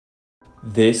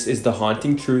This is the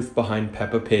haunting truth behind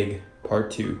Peppa Pig,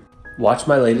 part 2. Watch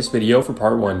my latest video for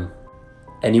part 1.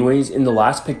 Anyways, in the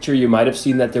last picture you might have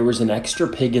seen that there was an extra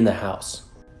pig in the house.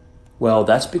 Well,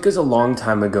 that's because a long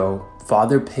time ago,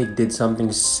 Father Pig did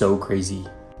something so crazy.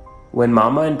 When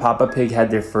Mama and Papa Pig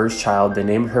had their first child, they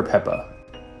named her Peppa.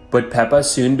 But Peppa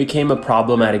soon became a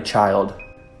problematic child.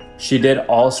 She did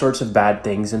all sorts of bad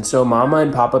things, and so Mama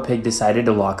and Papa Pig decided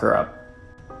to lock her up.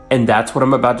 And that's what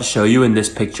I'm about to show you in this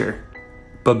picture.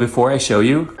 But before I show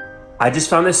you, I just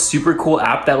found this super cool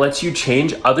app that lets you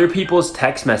change other people's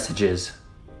text messages.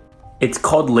 It's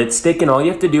called Litstick, and all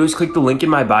you have to do is click the link in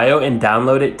my bio and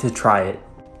download it to try it.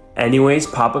 Anyways,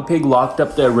 Papa Pig locked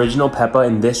up the original Peppa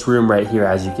in this room right here,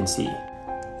 as you can see.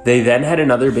 They then had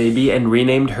another baby and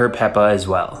renamed her Peppa as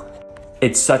well.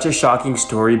 It's such a shocking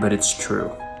story, but it's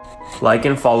true. Like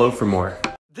and follow for more.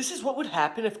 This is what would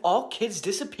happen if all kids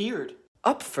disappeared.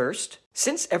 Up first,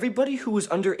 since everybody who was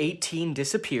under 18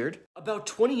 disappeared, about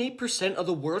 28% of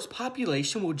the world's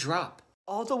population will drop,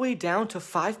 all the way down to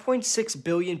 5.6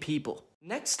 billion people.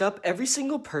 Next up, every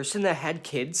single person that had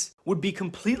kids would be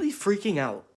completely freaking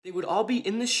out. They would all be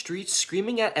in the streets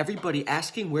screaming at everybody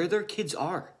asking where their kids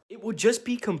are. It would just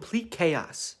be complete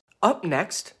chaos. Up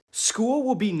next, school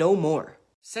will be no more.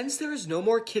 Since there is no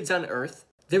more kids on Earth,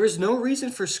 there is no reason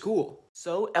for school.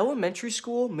 So elementary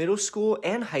school, middle school,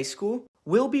 and high school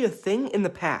will be a thing in the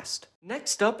past.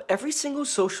 Next up, every single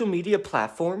social media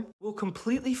platform will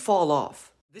completely fall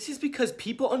off. This is because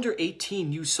people under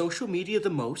 18 use social media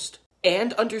the most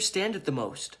and understand it the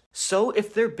most. So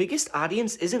if their biggest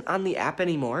audience isn't on the app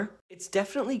anymore, it's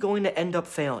definitely going to end up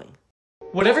failing.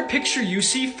 Whatever picture you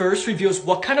see first reveals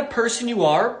what kind of person you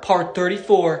are, part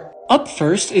 34. Up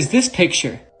first is this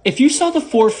picture. If you saw the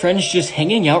 4 friends just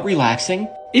hanging out relaxing,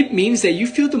 it means that you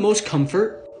feel the most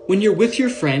comfort when you're with your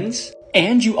friends,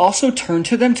 and you also turn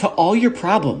to them to all your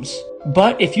problems.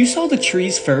 But if you saw the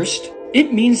trees first,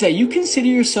 it means that you consider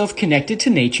yourself connected to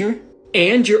nature,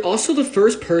 and you're also the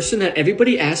first person that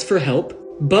everybody asks for help,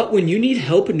 but when you need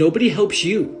help, nobody helps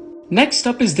you. Next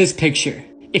up is this picture.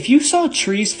 If you saw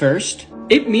trees first,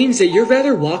 it means that you'd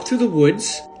rather walk through the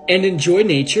woods and enjoy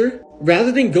nature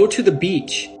rather than go to the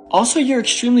beach. Also, you're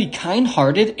extremely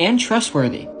kind-hearted and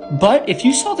trustworthy. But if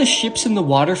you saw the ships in the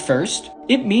water first,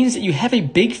 it means that you have a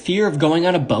big fear of going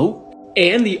on a boat,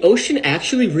 and the ocean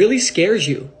actually really scares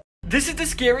you. This is the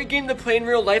scary game to play in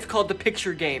real life called the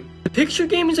picture game. The picture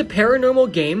game is a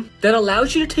paranormal game that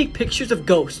allows you to take pictures of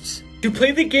ghosts. To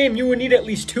play the game, you will need at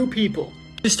least 2 people.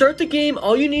 To start the game,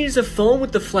 all you need is a phone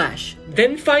with the flash.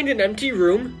 Then find an empty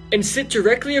room and sit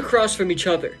directly across from each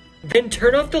other. Then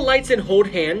turn off the lights and hold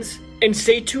hands and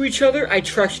say to each other, "I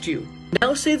trust you."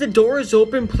 Now say the door is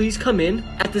open, please come in,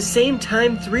 at the same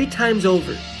time 3 times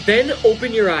over. Then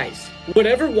open your eyes.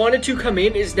 Whatever wanted to come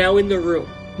in is now in the room.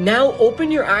 Now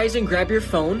open your eyes and grab your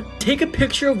phone. Take a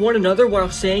picture of one another while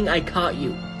saying, "I caught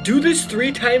you." Do this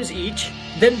 3 times each.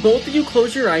 Then both of you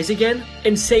close your eyes again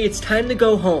and say it's time to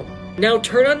go home. Now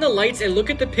turn on the lights and look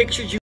at the pictures you